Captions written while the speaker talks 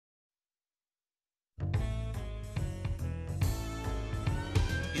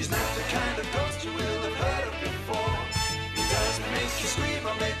He's not the kind of ghost you will have heard of before. He doesn't make you scream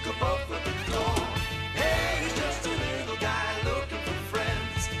or make a bolt for the door. Hey, he's just a little guy looking for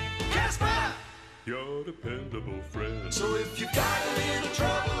friends. Casper! Your dependable friend. So if you've got a little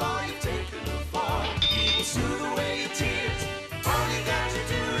trouble or you've taken a fall, he will soothe away your tears. All you got to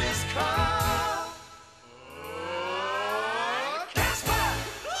do is call Casper!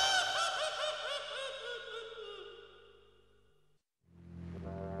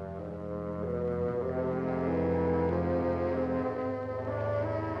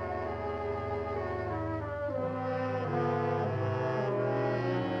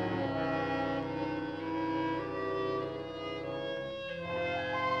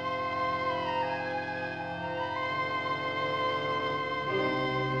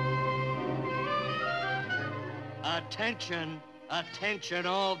 Attention, attention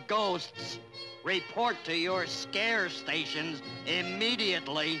all ghosts. Report to your scare stations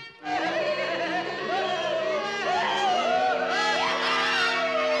immediately.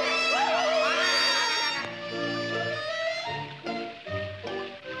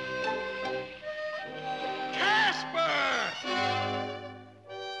 Casper!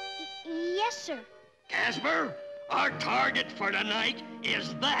 Yes, sir. Casper, our target for tonight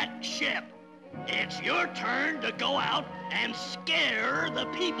is that ship. It's your turn to go out and scare the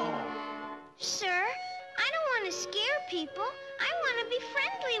people. Sir, I don't want to scare people. I want to be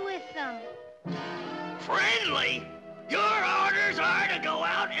friendly with them. Friendly? Your orders are to go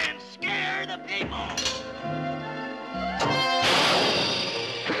out and scare the people.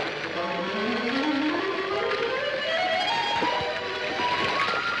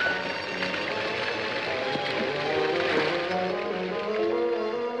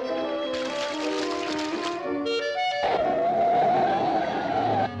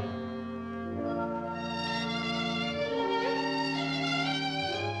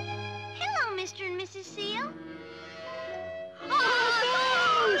 Mr. and Mrs. Seal?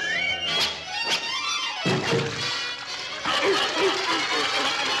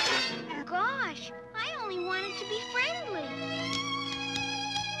 Gosh, I only wanted to be friendly.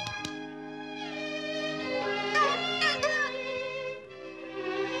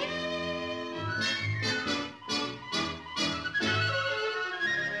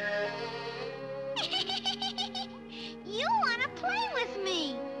 You want to play with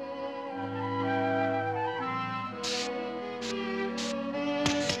me?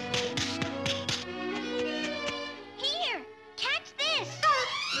 Here, catch this.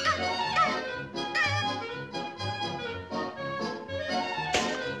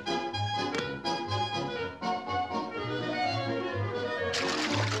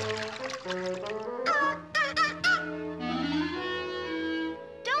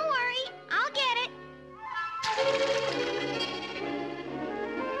 Don't worry, I'll get it.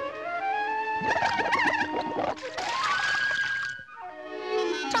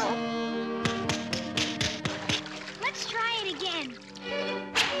 Let's try it again.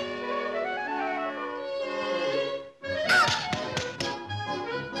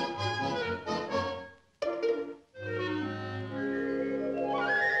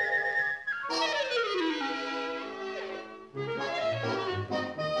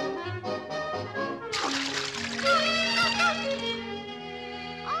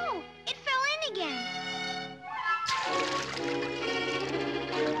 Oh, it fell in again.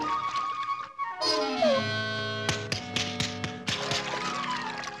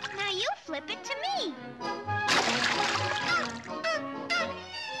 Now you flip it to me.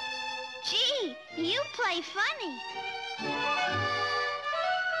 Gee, you play funny.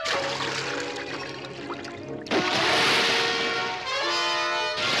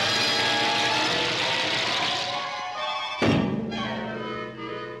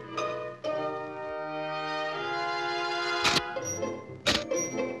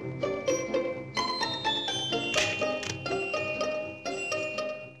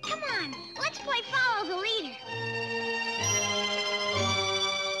 Come on, let's play follow the leader.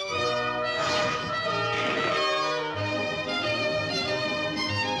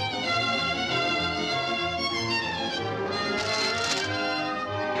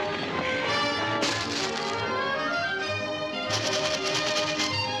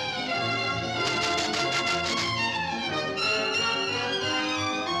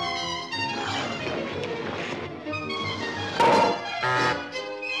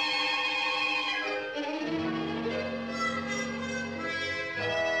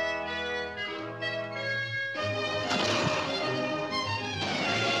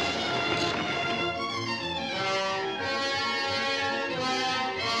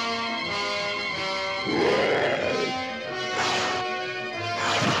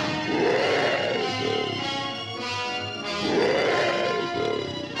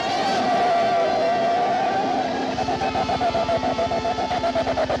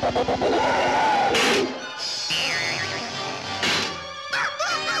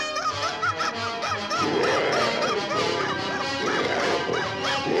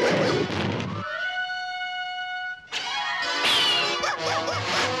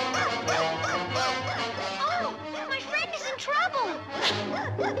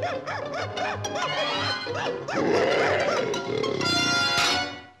 big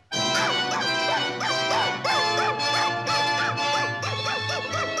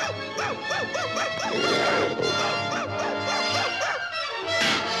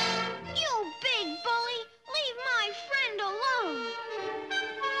bully! Leave my friend alone!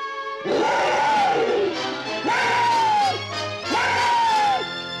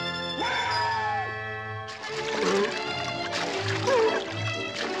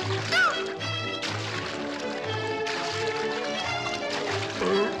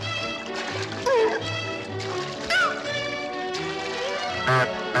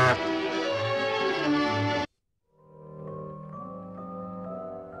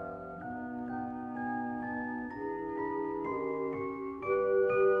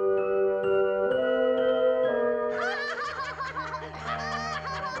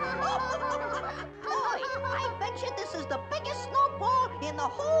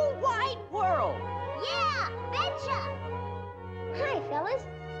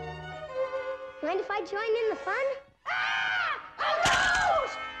 Mind if I join in the fun?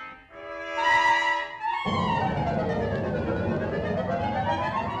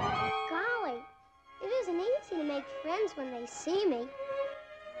 Golly, it isn't easy to make friends when they see me.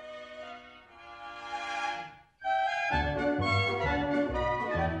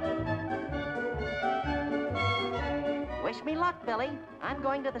 Wish me luck, Billy. I'm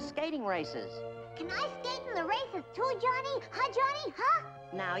going to the skating races. Can I skate in the races too, Johnny? Huh, Johnny? Huh?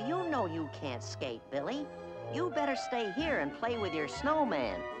 Now, you know you can't skate, Billy. You better stay here and play with your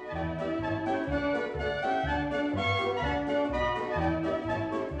snowman.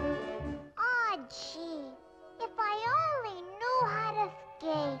 Aw, gee. If I only knew how to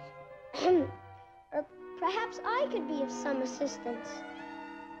skate. Or perhaps I could be of some assistance.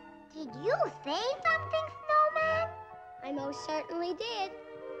 Did you say something, Snowman? I most certainly did.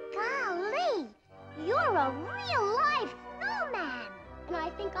 Golly, you're a real-life snowman. And I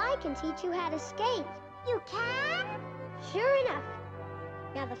think I can teach you how to skate. You can? Sure enough.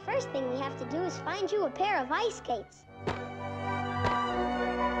 Now, the first thing we have to do is find you a pair of ice skates.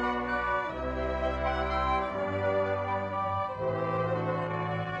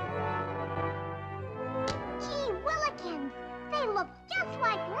 Gee willikins, they look just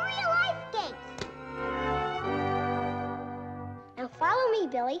like real ice skates. Now follow me,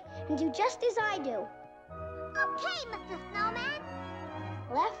 Billy, and do just as I do. Okay, Mr. Snowman.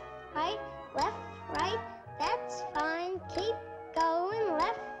 Left, right, that's fine. Keep going,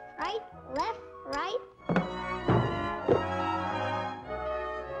 left, right. Left, right.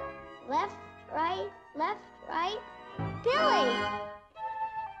 Billy!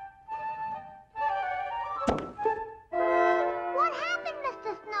 What happened,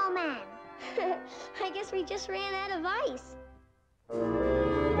 Mr. Snowman? I guess we just ran out of ice.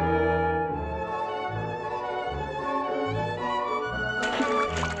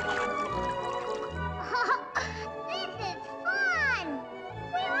 This is fun!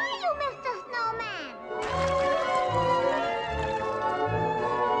 Where are you, Mr. Snowman?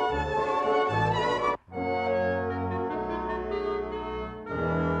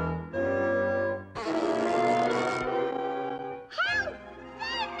 Help!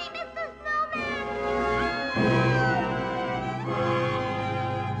 Save me, Mr. Snowman!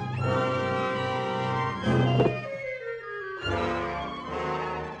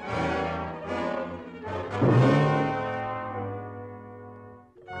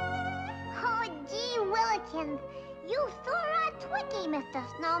 Oh, gee willikins, you sure are tricky, Mr.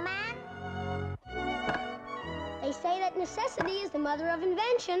 Snowman. They say that necessity is the mother of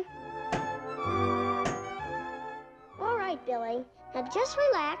invention. All right, Billy. Now just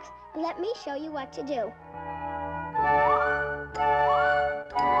relax and let me show you what to do.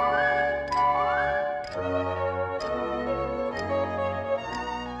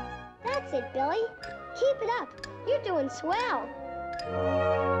 That's it, Billy. Keep it up. You're doing swell.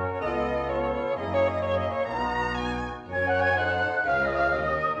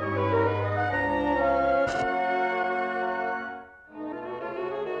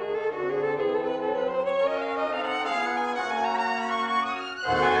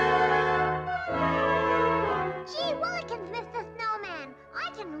 Gee willikins, Mr. Snowman. I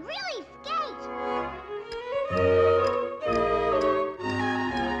can really skate.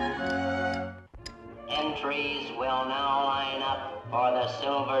 Entries will now line up for the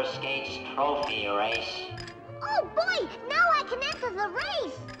Silver Skates Trophy Race. Oh, boy! Now I can enter the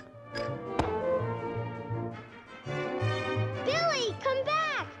race! Billy, come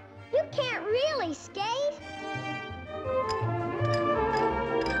back! You can't really skate!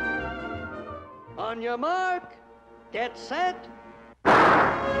 On your mark, get set.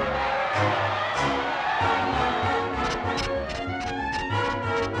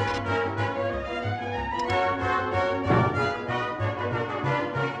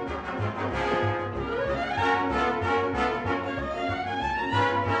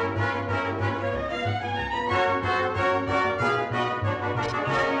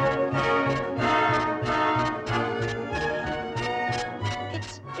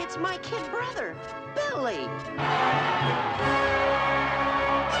 It's my kid brother, Billy.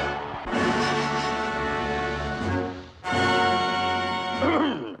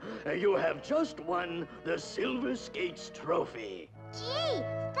 You have just won the Silver Skates Trophy. Gee,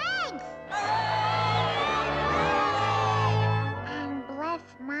 thanks! And bless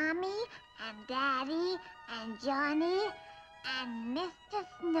Mommy and Daddy and Johnny and Mr.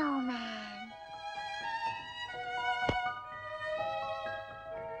 Snowman.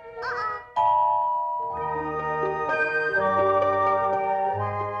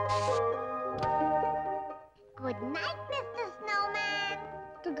 Good night, Mr. Snowman.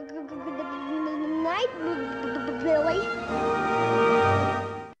 Good night, Billy.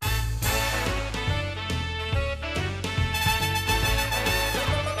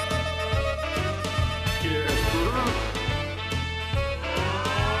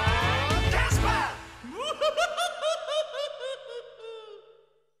 Casper!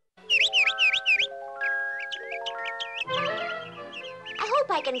 I hope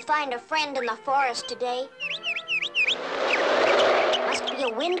I can find a friend in the forest today. Must be a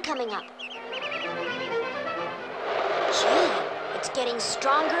wind coming up. Gee, it's getting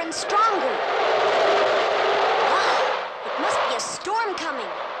stronger and stronger. Wow, it must be a storm coming.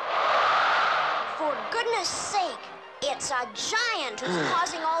 For goodness sake, it's a giant who's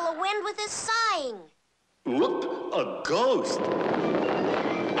causing all the wind with his sighing. Look, a ghost.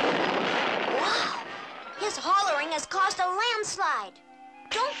 Wow, his hollering has caused a landslide.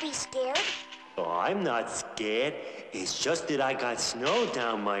 Don't be scared. Oh, I'm not scared. It's just that I got snow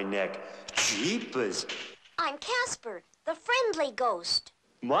down my neck. Jeepers. I'm Casper, the Friendly Ghost.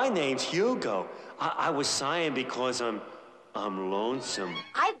 My name's Hugo. I was sighing because I'm lonesome.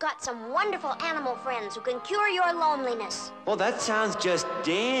 I've got some wonderful animal friends who can cure your loneliness. Well, that sounds just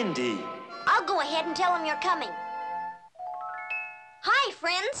dandy. I'll go ahead and tell them you're coming. Hi,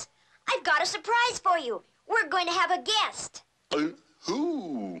 friends. I've got a surprise for you. We're going to have a guest. Who?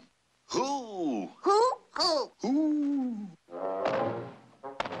 Who? Who?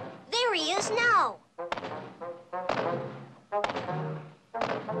 There he is now.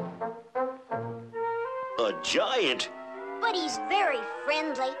 A giant? But he's very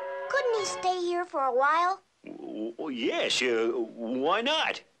friendly. Couldn't he stay here for a while? Oh, yes, why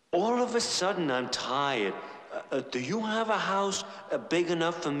not? All of a sudden, I'm tired. Do you have a house big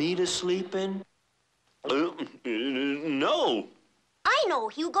enough for me to sleep in? No. I know,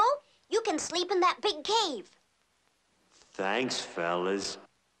 Hugo. You can sleep in that big cave. Thanks, fellas.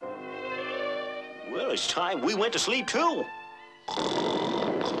 Well, it's time we went to sleep, too.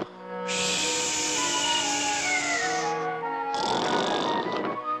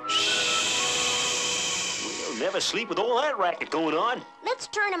 We'll never sleep with all that racket going on. Let's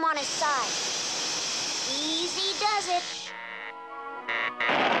turn him on his side. Easy does it.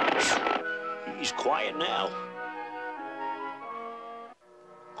 He's quiet now.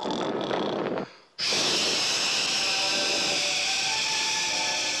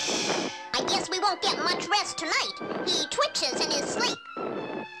 I guess we won't get much rest tonight. He twitches in his sleep.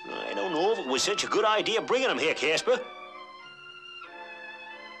 I don't know if it was such a good idea bringing him here, Casper.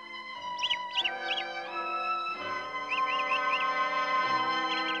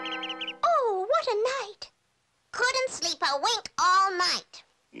 Oh, what a night. Couldn't sleep a wink all night.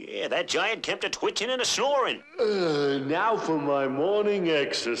 Yeah, that giant kept a twitching and a snoring. Now for my morning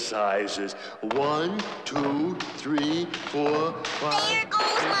exercises. 1, 2, 3, 4, 5. There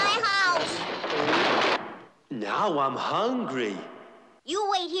goes my house. Now I'm hungry. You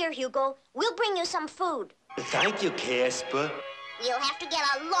wait here, Hugo. We'll bring you some food. Thank you, Casper. You'll have to get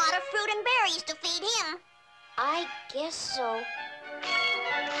a lot of fruit and berries to feed him. I guess so.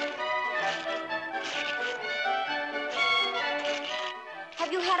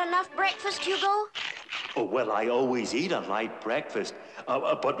 Have you had enough breakfast, Hugo? Oh, well, I always eat a light breakfast.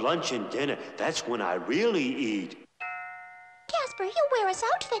 But lunch and dinner, that's when I really eat. Casper, he'll wear us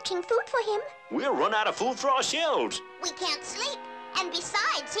out fetching food for him. We'll run out of food for ourselves. We can't sleep. And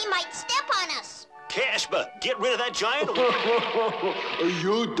besides, he might step on us. Casper, get rid of that giant.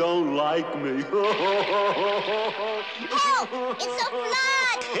 You don't like me. Help! It's a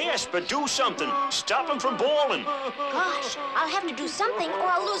flood! Casper, do something. Stop him from bawling. Gosh, I'll have to do something or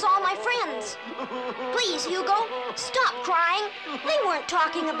I'll lose all my friends. Please, Hugo, stop crying. They weren't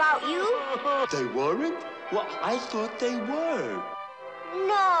talking about you. They weren't? Well, I thought they were.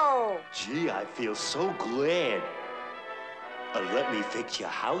 No. Gee, I feel so glad. Let me fix your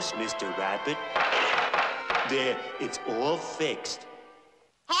house, Mr. Rabbit. There, it's all fixed.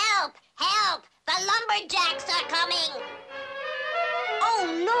 Help! Help! The lumberjacks are coming! Oh,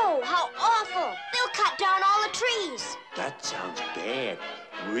 no! How awful! They'll cut down all the trees. That sounds bad.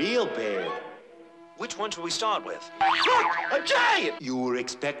 Real bad. Which one should we start with? Look! A giant! You were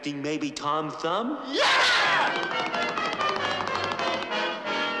expecting maybe Tom Thumb? Yeah!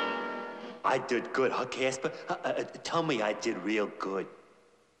 I did good, huh, Casper? Tell me I did real good.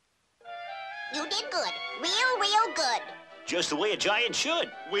 You did good. Real good. Just the way a giant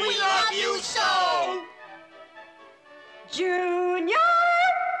should. We love you so! Junior!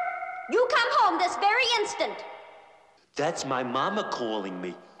 You come home this very instant. That's my mama calling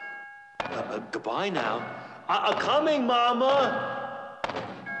me. Goodbye now. Coming, Mama!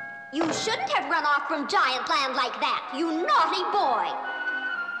 You shouldn't have run off from Giant Land like that, you naughty boy.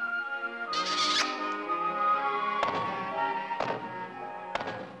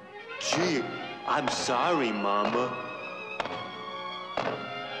 Gee, I'm sorry, Mama.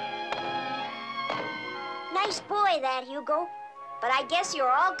 Nice boy, that, Hugo. But I guess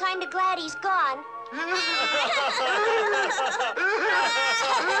you're all kind of glad he's gone.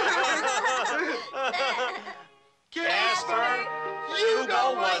 Casper,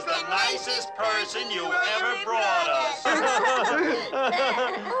 Hugo was the nicest person you ever brought us.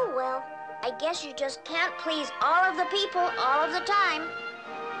 Oh, well, I guess you just can't please all of the people all of the time.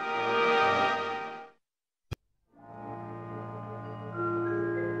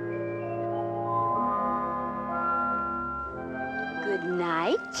 Good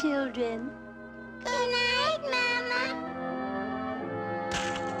night, children. Good night, Mama.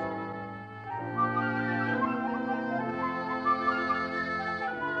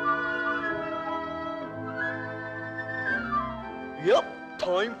 Yep,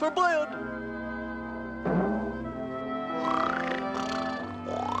 time for bed.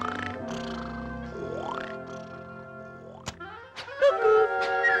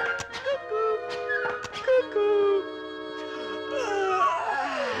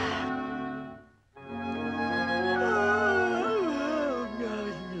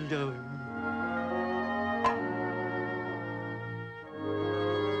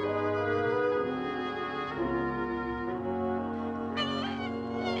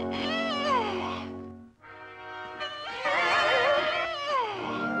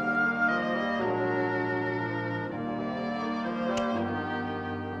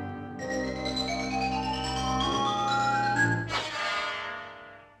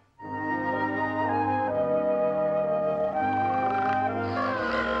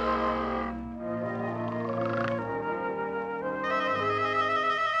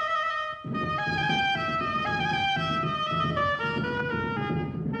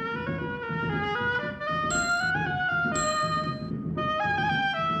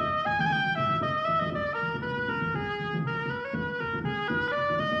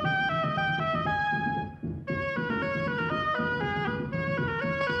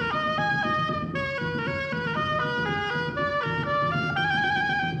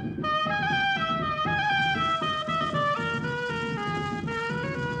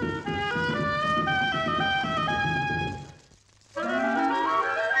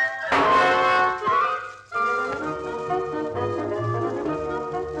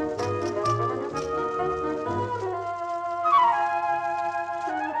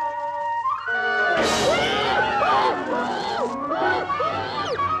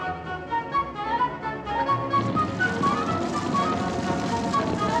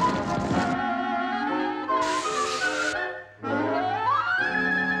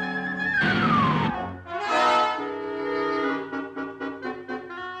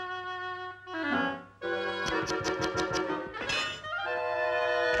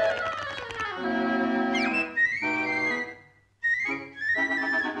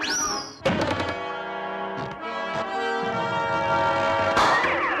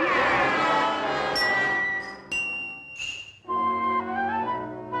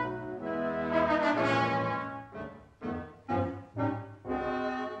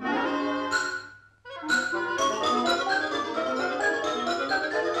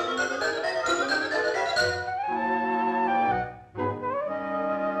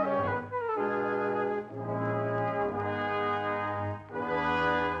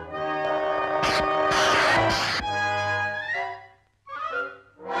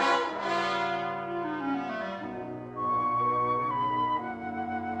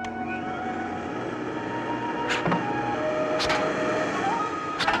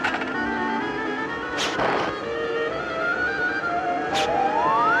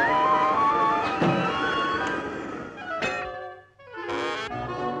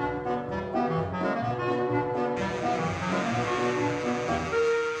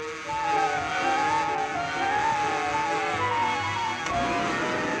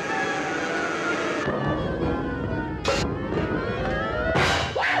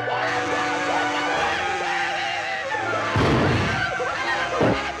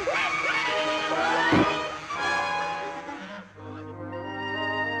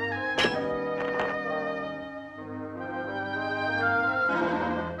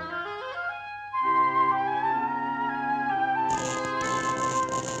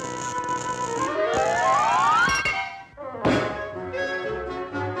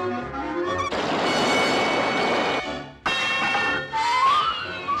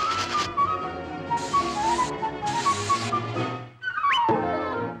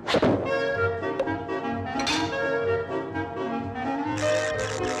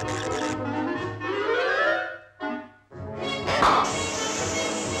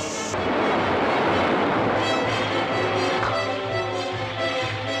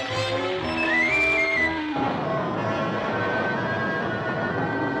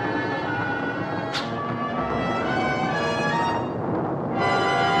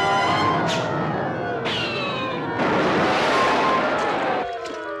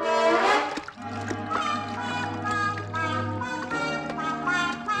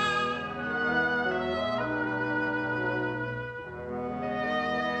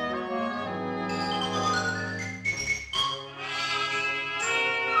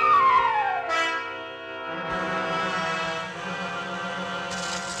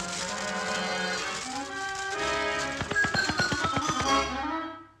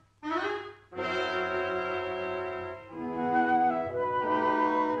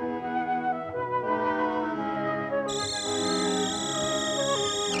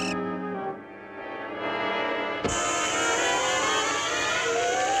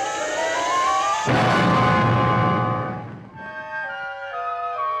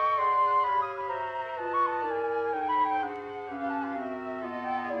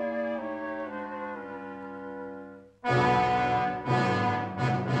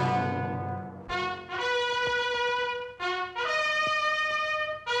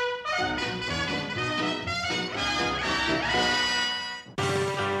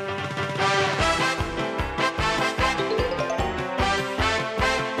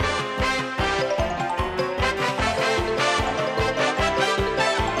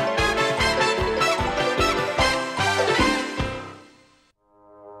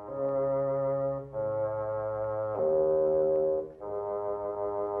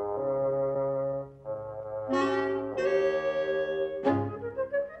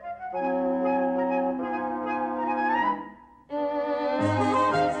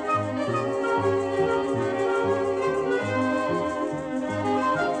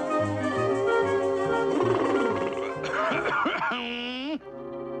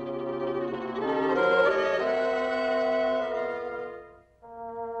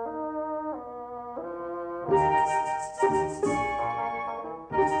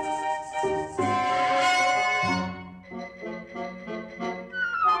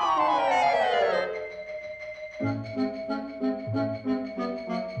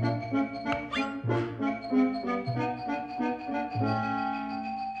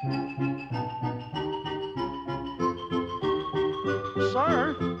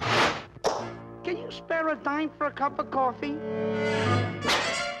 sir. Can you spare a dime for a cup of coffee?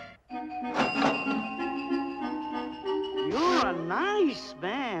 You're a nice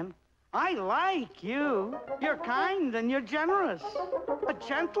man. I like you. You're kind and you're generous. A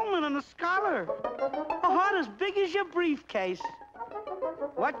gentleman and a scholar. A heart as big as your briefcase.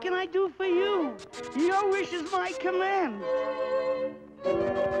 What can I do for you? Your wish is my command.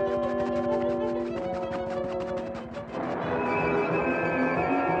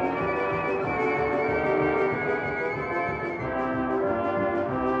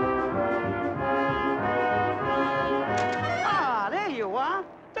 Ah, there you are.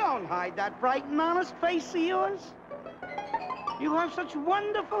 Don't hide that bright and honest face of yours. You have such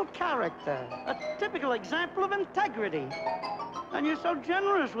wonderful character, a typical example of integrity. And you're so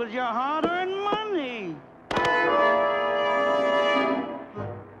generous with your hard-earned money.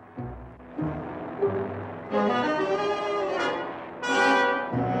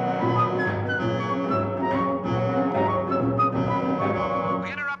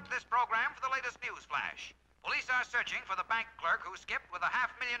 We interrupt this program for the latest news flash. Police are searching for the bank clerk who skipped with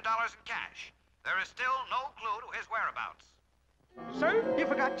 $500,000 in cash. There is still no clue to his whereabouts. Sir, you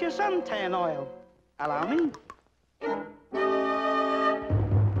forgot your suntan oil. Allow me.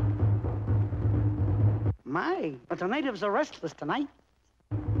 My, but the natives are restless tonight.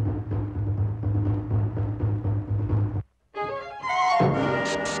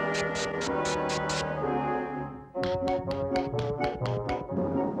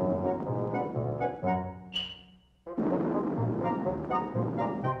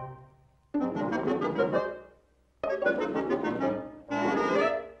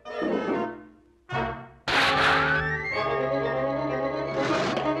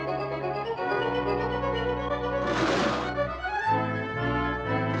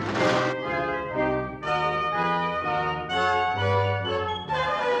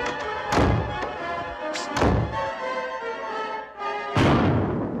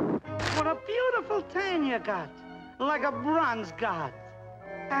 You got, like a bronze god.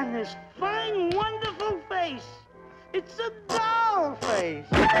 And this fine, wonderful face. It's a doll face.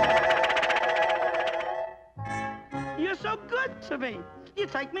 You're so good to me. You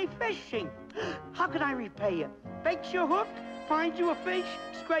take me fishing. How can I repay you? Bait your hook, find you a fish,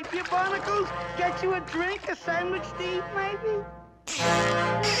 scrape your barnacles, get you a drink, a sandwich to eat, maybe?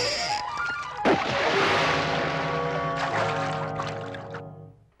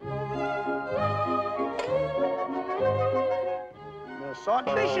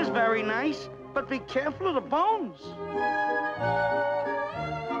 Swordfish is very nice, but be careful of the bones.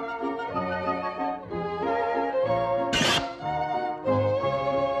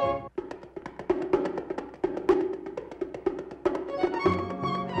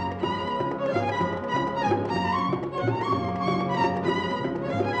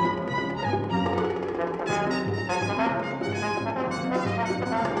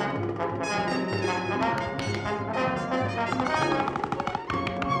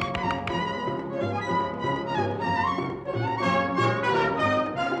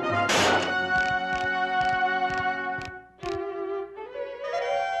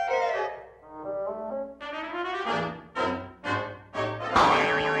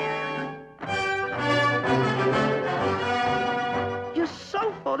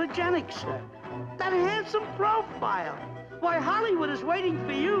 Photogenic, sir. That handsome profile. Why, Hollywood is waiting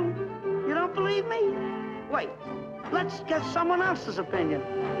for you. You don't believe me? Wait, let's get someone else's opinion.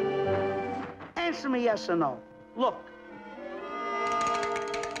 Answer me yes or no. Look.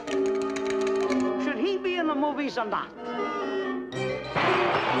 Should he be in the movies or not?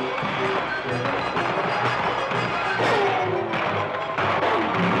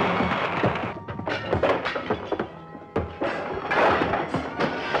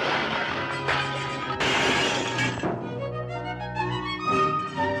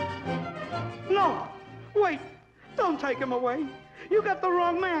 Don't take him away. You got the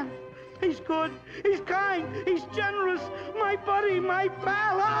wrong man. He's good, he's kind, he's generous. My buddy, my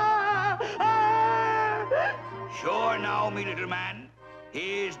pal. Ah! Ah! Sure now, me little man.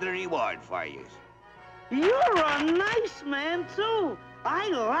 Here's the reward for you. You're a nice man, too. I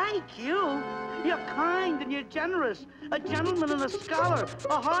like you. You're kind and you're generous. A gentleman and a scholar.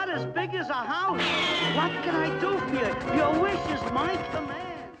 A heart as big as a house. What can I do for you? Your wish is my command.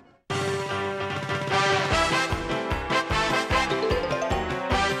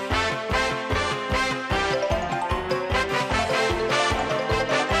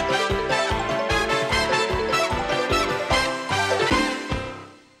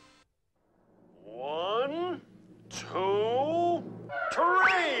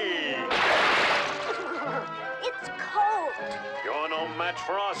 match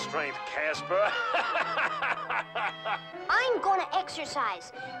for our strength, Casper. I'm gonna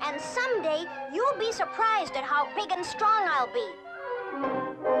exercise, and someday you'll be surprised at how big and strong I'll be.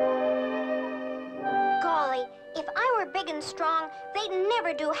 Golly, if I were big and strong, they'd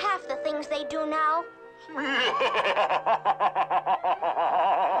never do half the things they do now.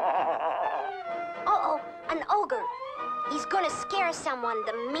 Uh-oh, an ogre. He's gonna scare someone,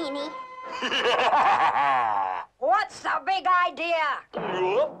 the meanie. What's the big idea?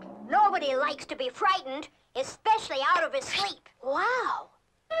 Nobody likes to be frightened, especially out of his sleep. Wow.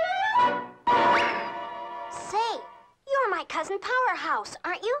 Say, you're my cousin Powerhouse,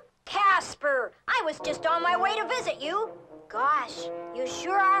 aren't you? Casper, I was just on my way to visit you. Gosh, you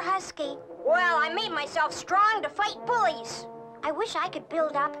sure are husky. Well, I made myself strong to fight bullies. I wish I could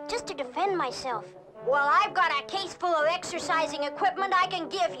build up just to defend myself. Well, I've got a case full of exercising equipment I can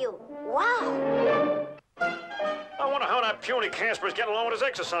give you. Wow. I wonder how that puny Casper's getting along with his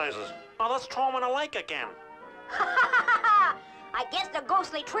exercises. Oh, let's throw him in a lake again. I guess the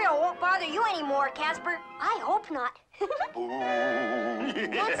ghostly trio won't bother you anymore, Casper. I hope not. That's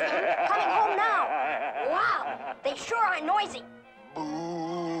them, coming home now. Wow, they sure are noisy.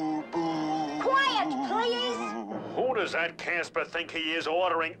 Quiet, please. Who does that Casper think he is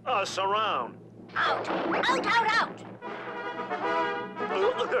ordering us around? Out, out, out, out.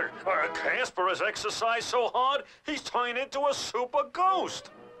 Casper has exercised so hard, he's turned into a super ghost.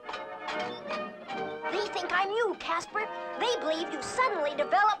 They think I'm you, Casper. They believe you suddenly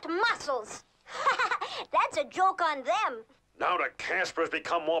developed muscles. That's a joke on them. Now that Casper's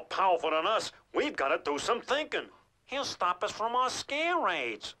become more powerful than us, we've got to do some thinking. He'll stop us from our scare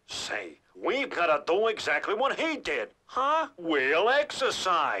raids. Say, we've got to do exactly what he did. Huh? We'll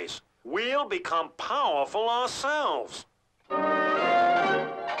exercise. We'll become powerful ourselves.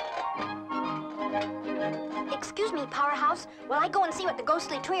 Excuse me, Powerhouse, while I go and see what the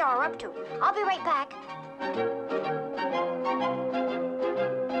ghostly trio are up to. I'll be right back.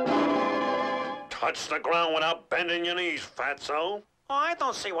 Touch the ground without bending your knees, fatso. I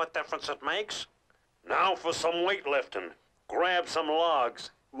don't see what difference it makes. Now for some weightlifting. Grab some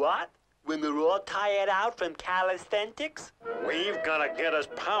logs. What? When they're all tired out from calisthenics? We've got to get as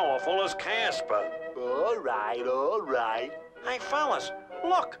powerful as Casper. All right, all right. Hey, fellas,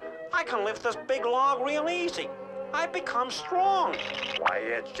 look. I can lift this big log real easy. I've become strong. Why,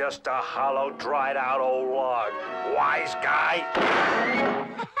 it's just a hollow, dried-out old log. Wise guy.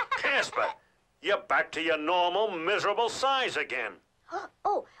 Casper, you're back to your normal, miserable size again.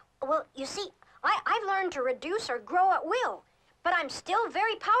 Oh, well, you see, I've learned to reduce or grow at will. But I'm still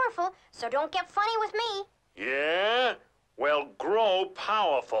very powerful, so don't get funny with me. Yeah? Well, grow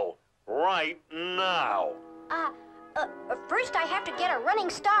powerful. Right now. First I have to get a running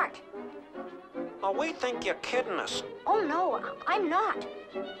start. Oh, we think you're kidding us. Oh, no, I'm not.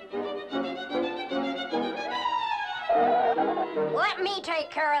 Let me take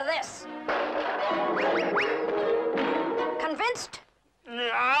care of this. Convinced?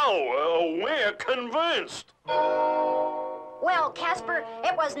 Ow, we're convinced. Well, Casper,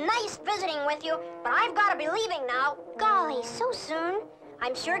 it was nice visiting with you, but I've got to be leaving now. Golly, so soon.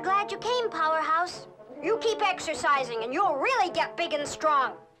 I'm sure glad you came, Powerhouse. You keep exercising and you'll really get big and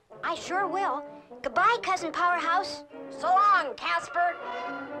strong. I sure will. Goodbye, Cousin Powerhouse. So long, Casper.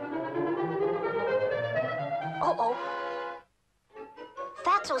 Uh-oh.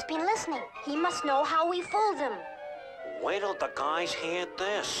 Fatso's been listening. He must know how we fooled him. Wait till the guys hear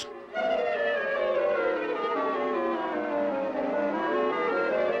this.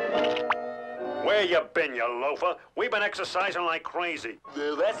 Where you been, you loafer? We've been exercising like crazy.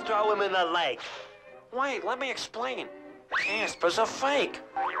 Let's throw him in the lake. Wait, let me explain. Casper's a fake.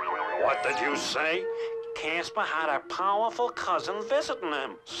 What did you say? Casper had a powerful cousin visiting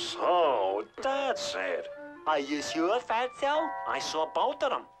him. So, that's it. Are you sure, Fatso? I saw both of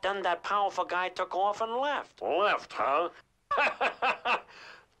them. Then that powerful guy took off and left. Left, huh?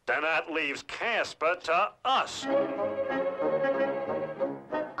 Then that leaves Casper to us.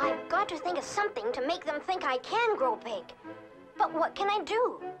 I've got to think of something to make them think I can grow big. But what can I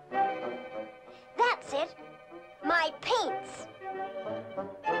do? That's it. My paints.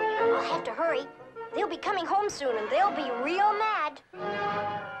 I'll have to hurry. They'll be coming home soon, and they'll be real mad.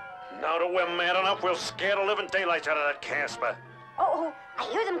 Now that we're mad enough, we'll scare the living daylights out of that Casper. Oh, I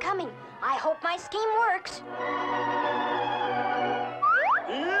hear them coming. I hope my scheme works.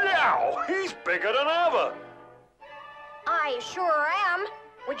 Now, he's bigger than ever. I sure am.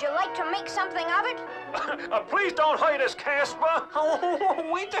 Would you like to make something of it? Please don't hurt us, Casper.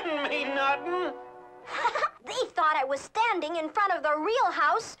 Oh, we didn't mean nothing. They thought I was standing in front of the real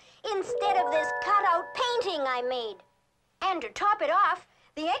house instead of this cutout painting I made. And to top it off,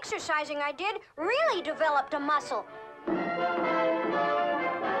 the exercising I did really developed a muscle.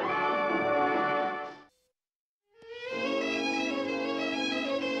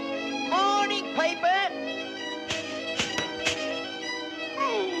 Morning, paper!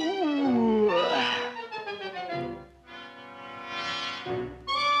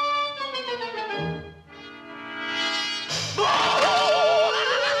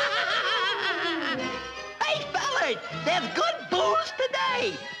 Hey, fellas, there's good booze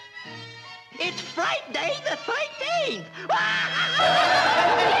today. It's Friday the 13th.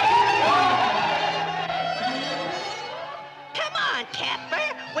 Come on,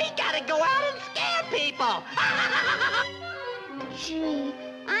 Casper. We gotta go out and scare people. Gee,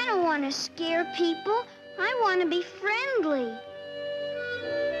 I don't want to scare people. I want to be friendly.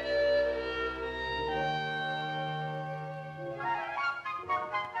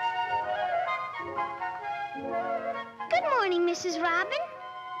 Good morning, Mrs. Robin.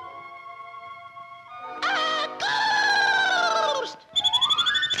 Ghost!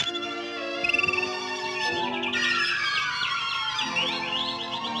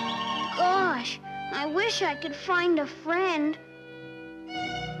 Gosh, I wish I could find a friend.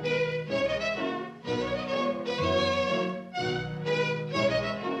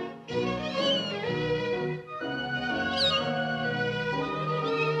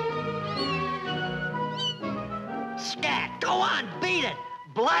 Scat, go on, beat it.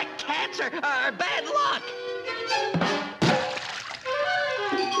 Black cats are bad luck.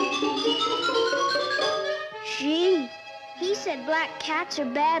 Gee, he said black cats are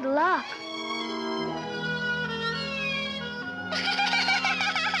bad luck.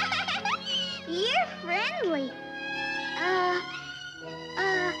 You're friendly.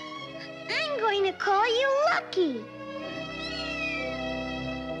 I'm going to call you Lucky.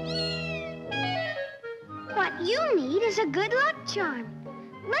 What you need is a good luck charm.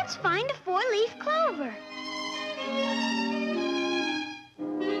 Let's find a 4-leaf clover.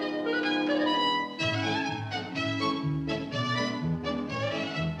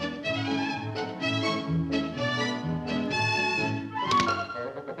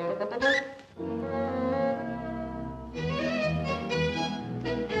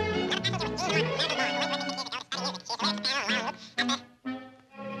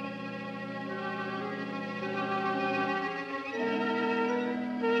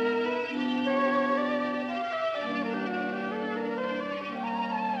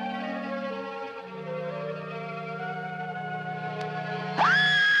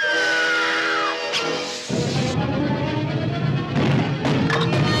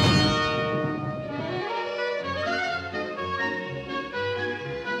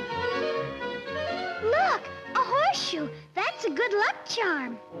 Look, a horseshoe. That's a good luck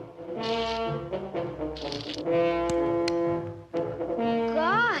charm.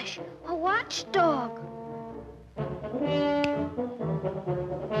 Gosh, a watchdog.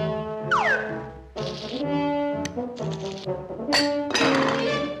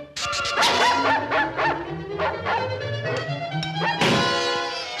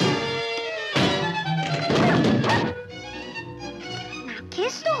 Now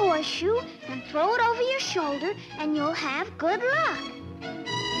kiss the horseshoe and throw it over your shoulder, and you'll have good luck.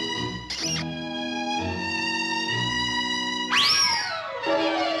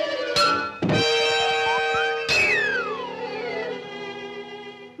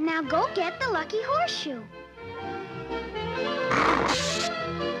 Now go get the lucky horseshoe.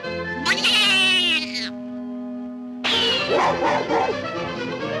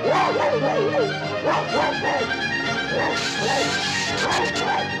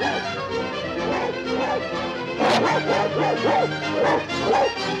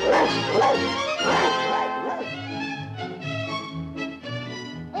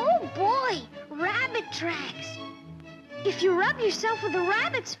 Oh boy, rabbit tracks. If you rub yourself with a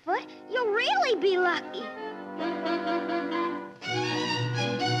rabbit's foot, you'll really be lucky.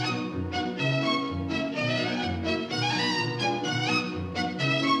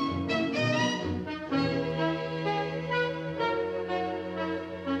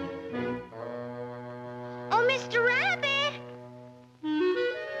 Oh, Mr. Rabbit!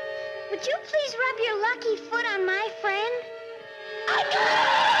 Would you please rub your lucky foot on my friend? Lucky!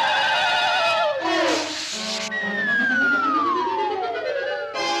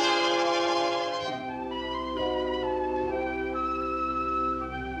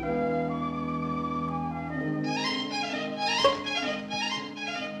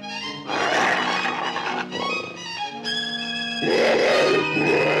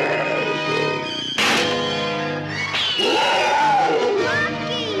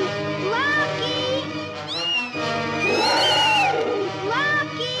 Lucky!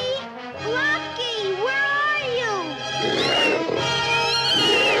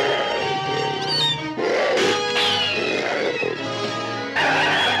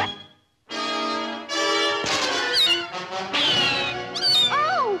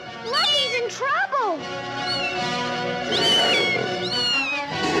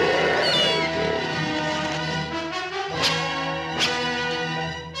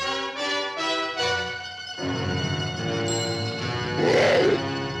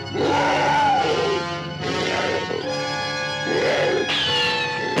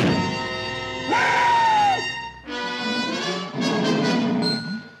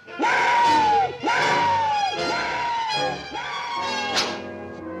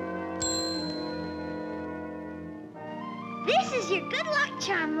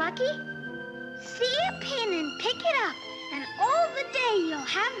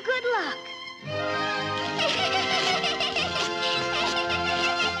 Good luck.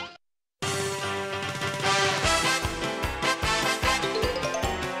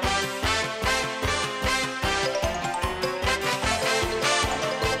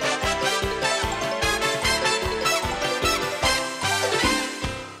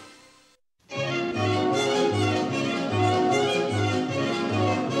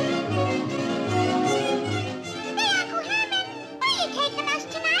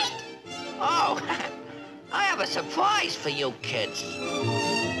 Oh, I have a surprise for you kids.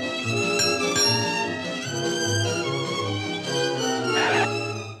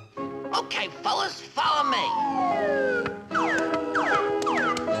 Okay, fellas, follow me.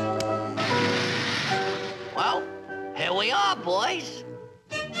 Well, here we are, boys.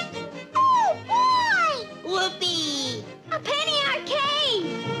 Oh, boy! Whoopee! A penny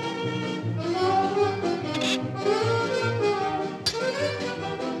arcade!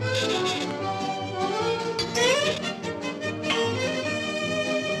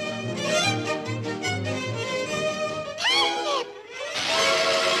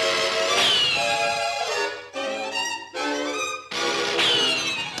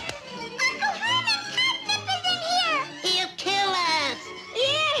 He'll kill us!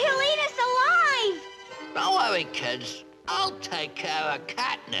 Yeah, he'll eat us alive! Don't worry, kids. I'll take care of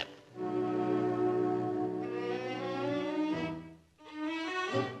Catnip.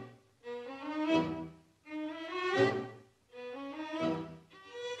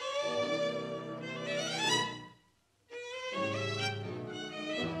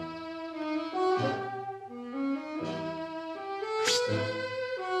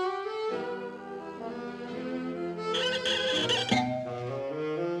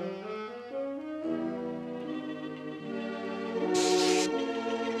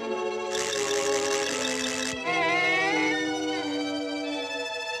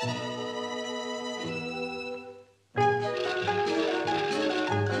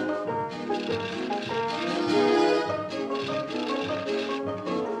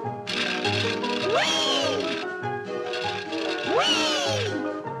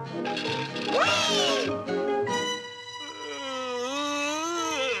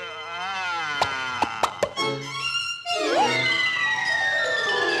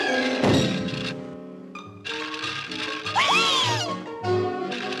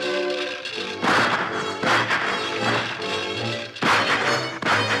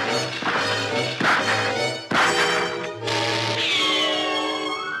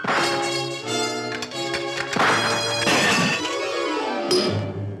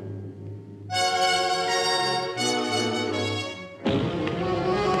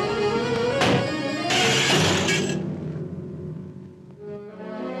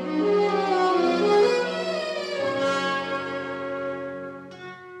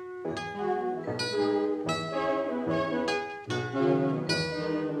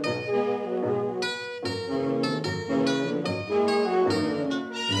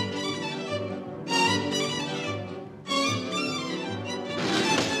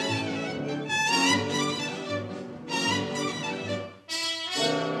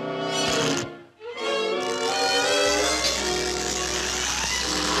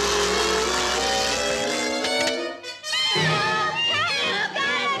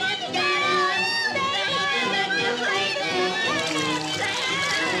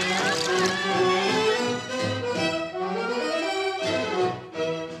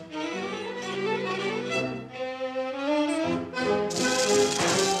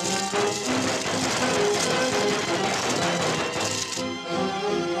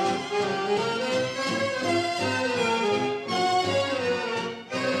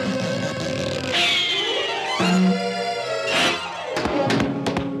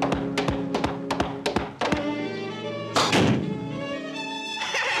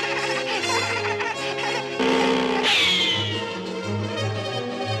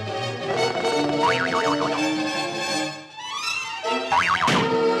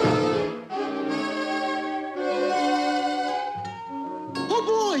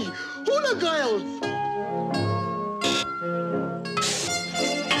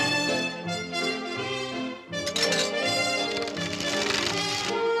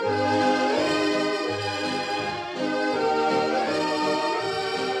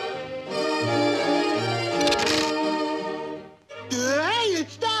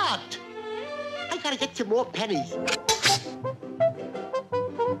 more pennies.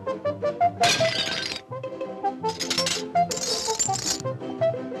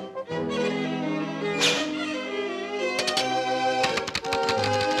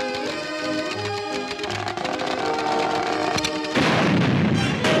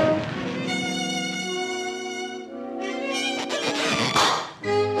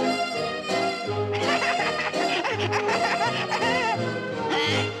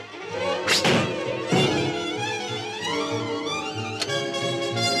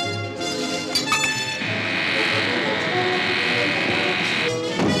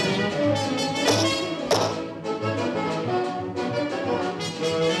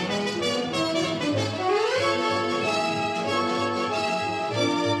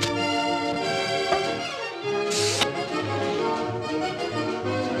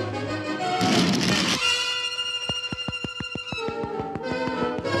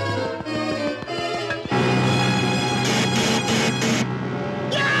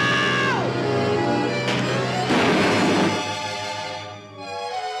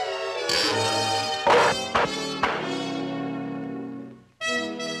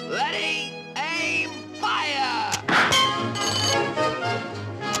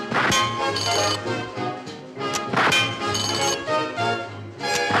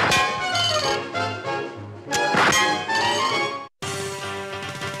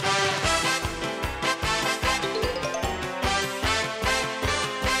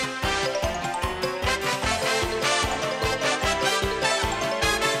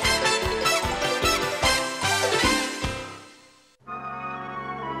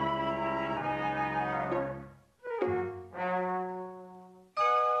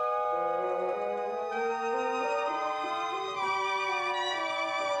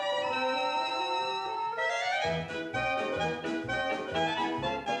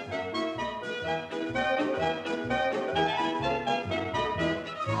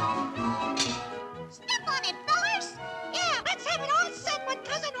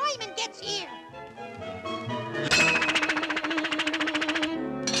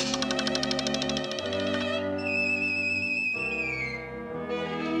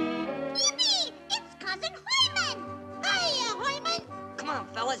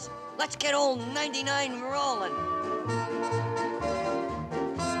 Let's get old 99 rolling.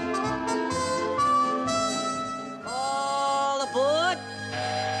 All aboard.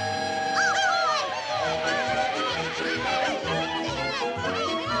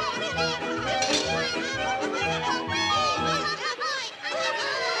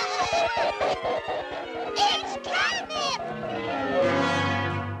 It's catnip!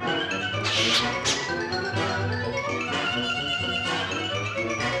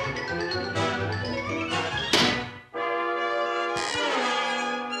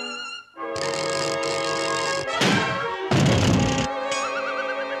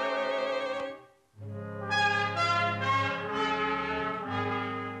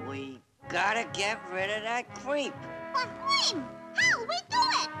 We gotta get rid of that creep. But when? How'll we do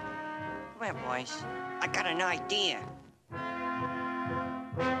it? Come here, boys. I got an idea.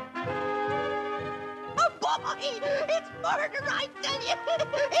 Oh, boy! It's murder, I tell you!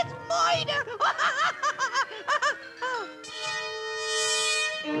 It's murder!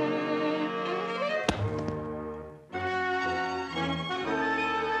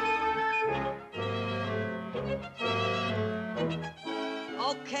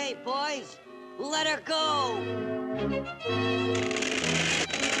 Okay, boys. Let her go.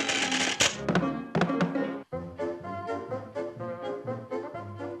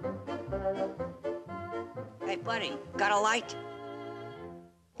 Hey, buddy, got a light?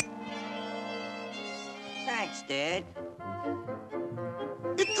 Thanks, Dad.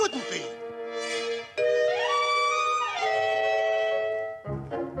 It couldn't be.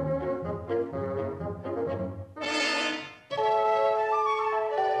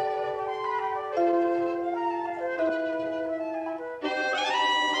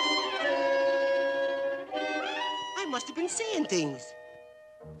 I must have been seeing things.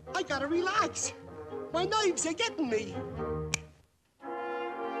 I gotta relax. My nerves are getting me.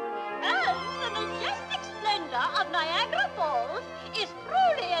 And the majestic splendor of Niagara Falls is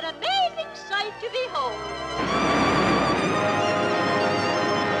truly an amazing sight to behold.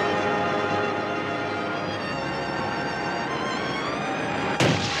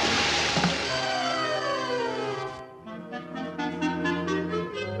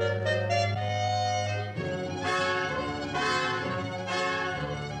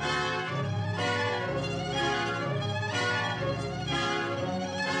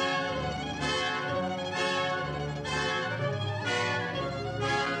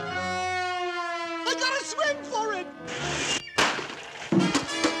 I gotta swim for it!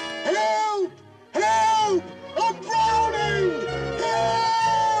 Help! Help! I'm drowning!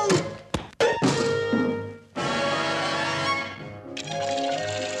 Help!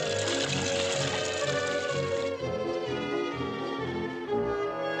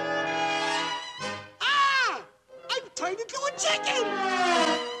 Ah! I've turned into a chicken!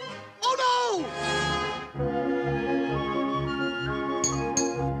 Oh no!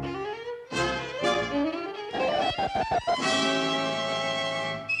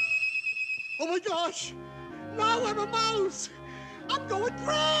 Oh my gosh! Now I'm a mouse! I'm going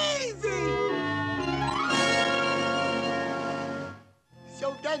crazy!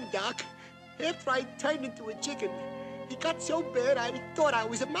 So then, Doc, after I turned into a chicken, it got so bad I thought I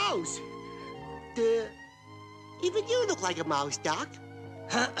was a mouse. Even you look like a mouse, Doc.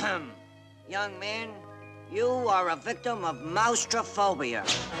 Young man, you are a victim of moustrophobia.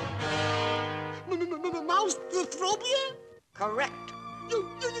 Mouse-phobia? Correct. You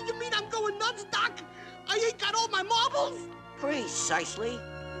mean I'm going nuts, Doc? I ain't got all my marbles? Precisely.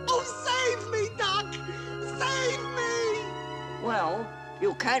 Oh, save me, Doc! Save me! Well,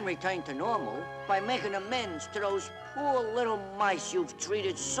 you can return to normal by making amends to those poor little mice you've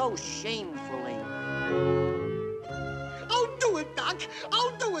treated so shamefully. I'll do it, Doc!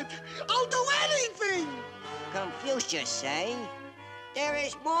 I'll do it! I'll do anything! Confucius say, there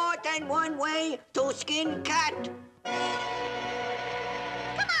is more than one way to skin cat.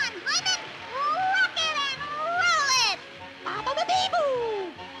 Come on, Hyman! Rock it and roll it!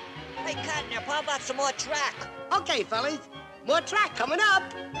 Ba-ba-ba-dee-boo! Hey, Catnip, how about some more track? Okay, fellas. More track coming up.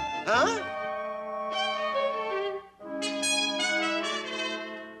 Huh?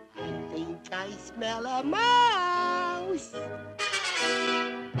 I think I smell a mouse.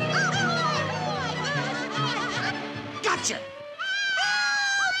 Gotcha!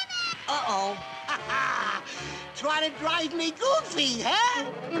 Uh-oh. Try to drive me goofy, huh?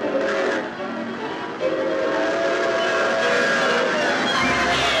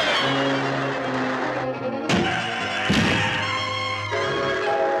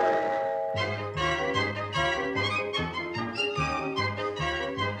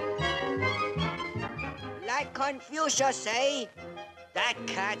 Like Confucius say, That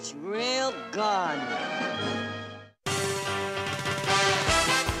cat's real gone.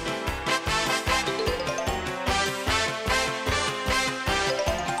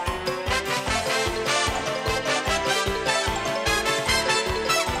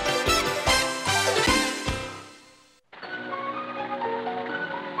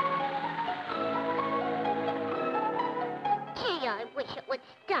 Gee, I wish it would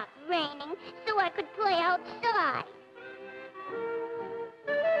stop raining so I could play outside.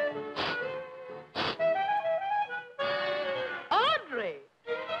 Audrey!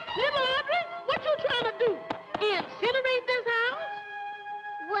 Little Audrey, what you trying to do? Incinerate this house?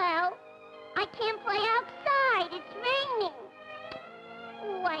 Well, I can't play outside. It's raining.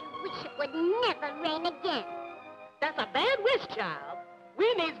 Oh, I wish it would never rain again. That's a bad wish, child.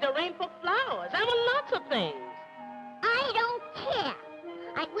 We needs the rain for flowers and for lots of things. I don't care.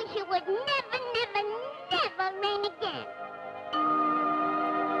 I wish it would never, never, never rain again.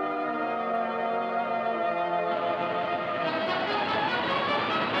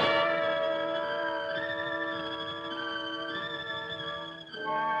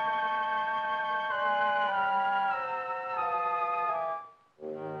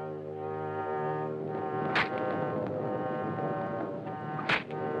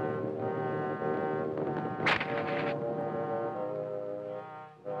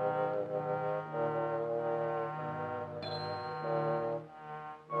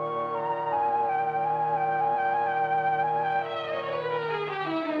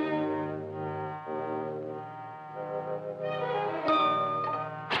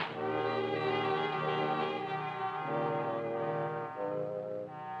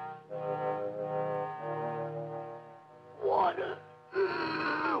 Water.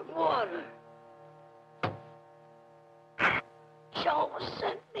 Water. Joe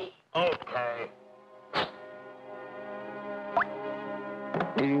sent me. Okay.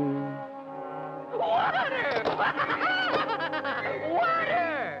 Water!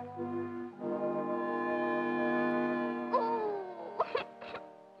 Water! Oh,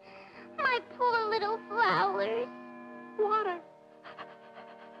 my poor little flowers. Water.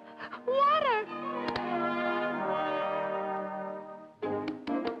 Water!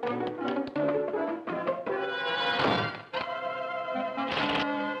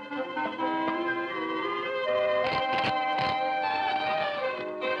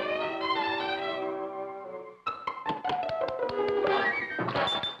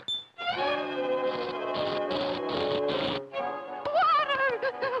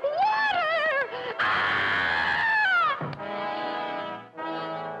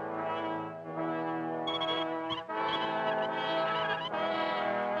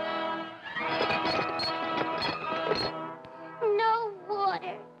 No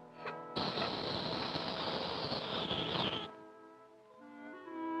water.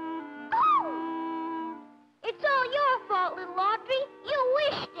 Oh! It's all your fault, little Audrey. You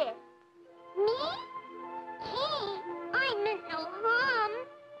wished it. Me? Gee, I meant no harm.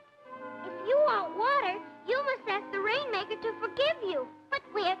 If you want water, you must ask the Rainmaker to forgive you. But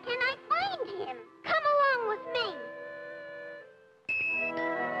where can I find him? Come along with me.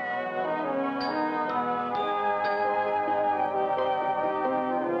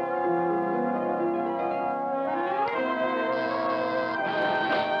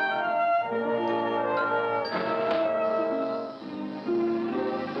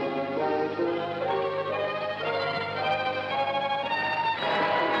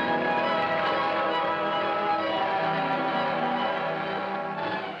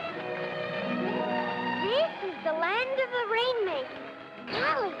 This is the land of the Rainmaker.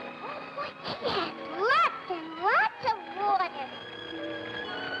 Golly, he has lots and lots of water.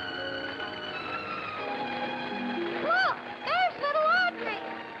 Look, there's little Audrey.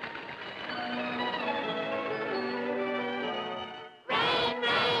 Rain,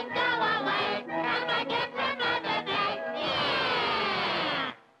 rain, go away. Come again some other day.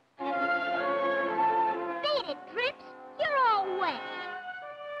 Yeah! Beat it, Drips. You're all wet.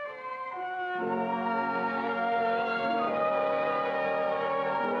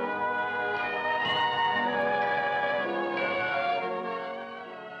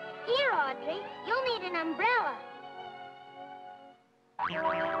 Here, Audrey, you'll need an umbrella. This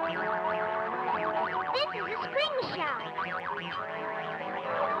is a spring shower.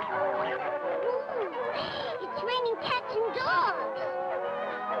 Ooh, it's raining cats and dogs.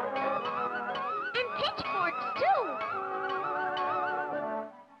 And pitchforks, too.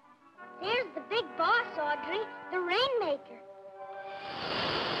 There's the big boss, Audrey, the Rainmaker.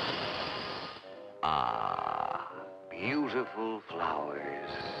 Ah, beautiful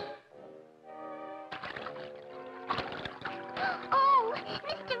flowers. Oh,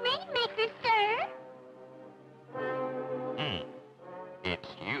 Rainmaker, sir. It's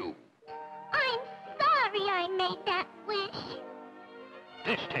you. I'm sorry I made that wish.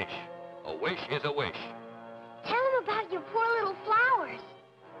 Tish. A wish is a wish. Tell him about your poor little flowers.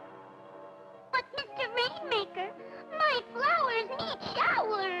 But, Mr. Rainmaker, my flowers need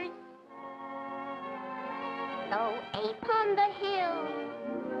showers. So, ape on the hill,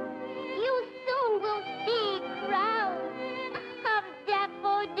 you soon will see crowds of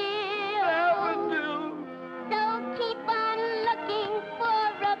daffodils. So keep on looking for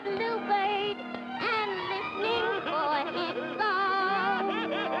a bluebird and listening for his song.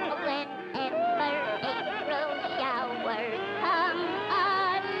 Whenever April showers come along.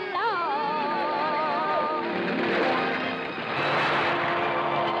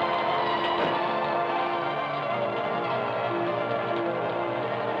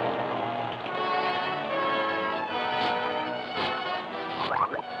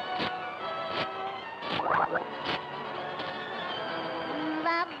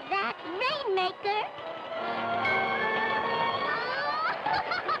 Love that Rainmaker.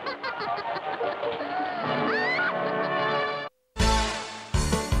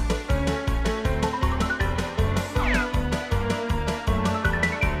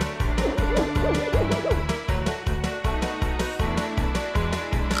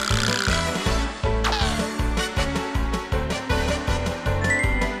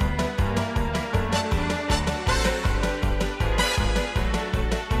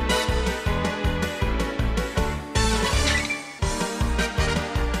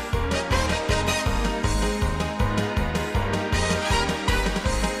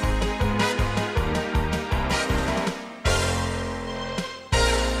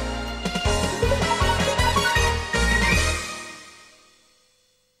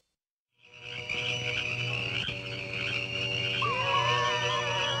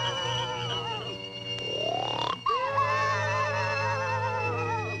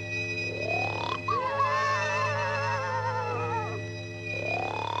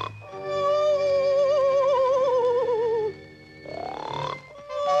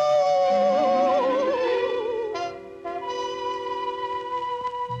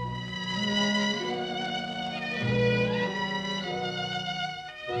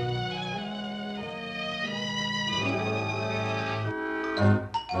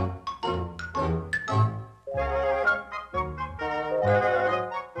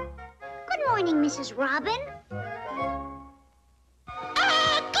 Good morning, Mrs. Robin.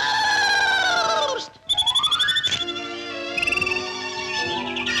 A ghost!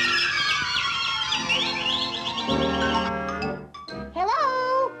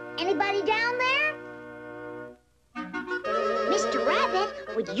 Hello? Anybody down there? Mr. Rabbit,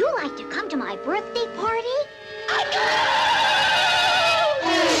 would you like to come to my birthday party?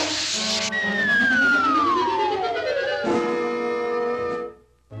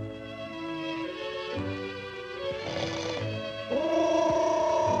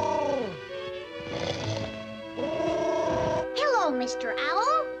 Hello, Mr.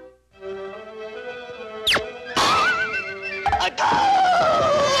 Owl. A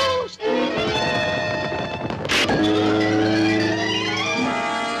ghost!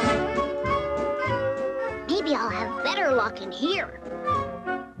 Maybe I'll have better luck in here.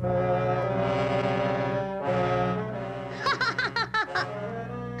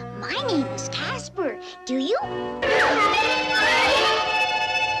 My name is Casper. Do you?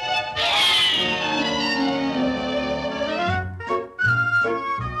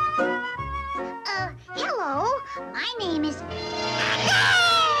 Hello. My name is...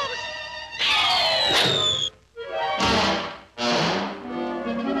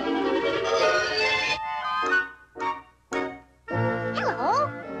 Hello.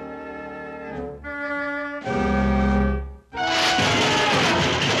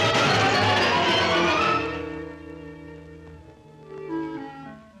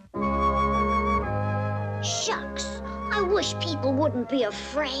 Shucks. I wish people wouldn't be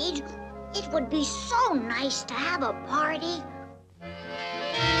afraid. It would be so nice to have a party.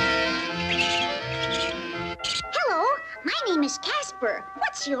 Hello, my name is Casper.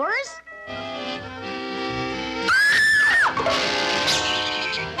 What's yours?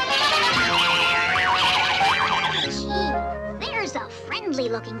 Gee, there's a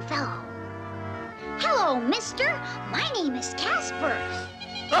friendly-looking fellow. Hello, mister. My name is Casper.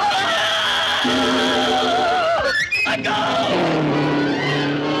 Let go!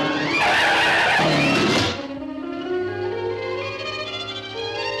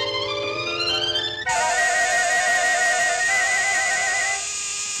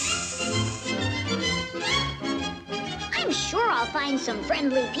 I'm sure I'll find some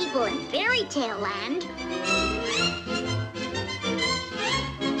friendly people in fairy tale land.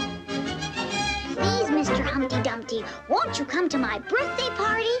 Please, Mr. Humpty Dumpty, won't you come to my birthday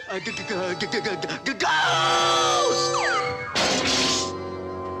party? Ghost!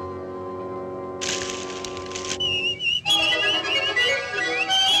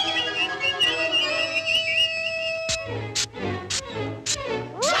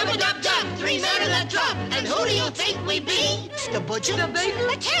 Rub-a-dub-dub, 3 men in the truck, and who do you think we be? The butcher? The baker?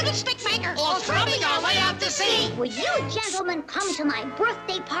 The candlestick maker? All thrumming our way out to sea. Will you gentlemen come to my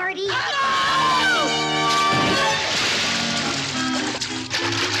birthday party?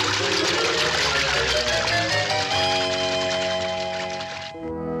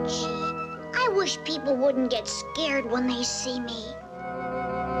 I wish people wouldn't get scared when they see me.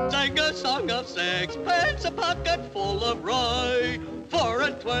 Sing a song of sixpence, a pocket full of rye, 4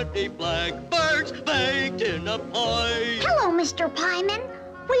 and 20 blackbirds baked in a pie. Hello, Mr. Pieman.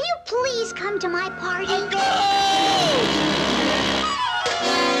 Will you please come to my party? A ghost!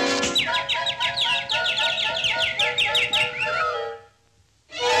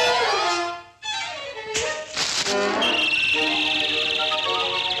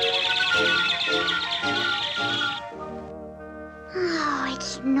 Oh,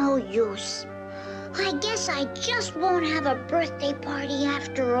 it's no use. I guess I just won't have a birthday party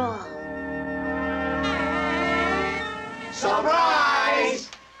after all. Surprise!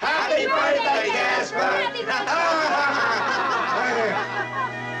 Happy birthday, Casper!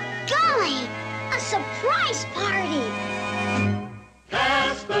 Golly, a surprise party!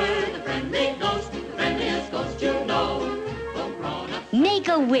 Casper the Friendly Ghost, the friendliest ghost you know. Make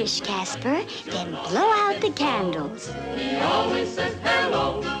a wish, Casper, then blow out the candles. He always says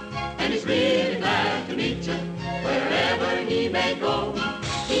hello, and he's really glad to meet you wherever he may go.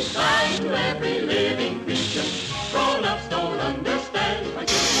 He's kind to every living creature. Grown-ups don't understand why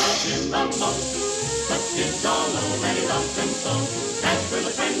kids love him the most. But kids all know that he loves them so. Casper the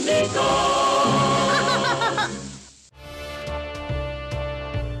Friendly Ghost.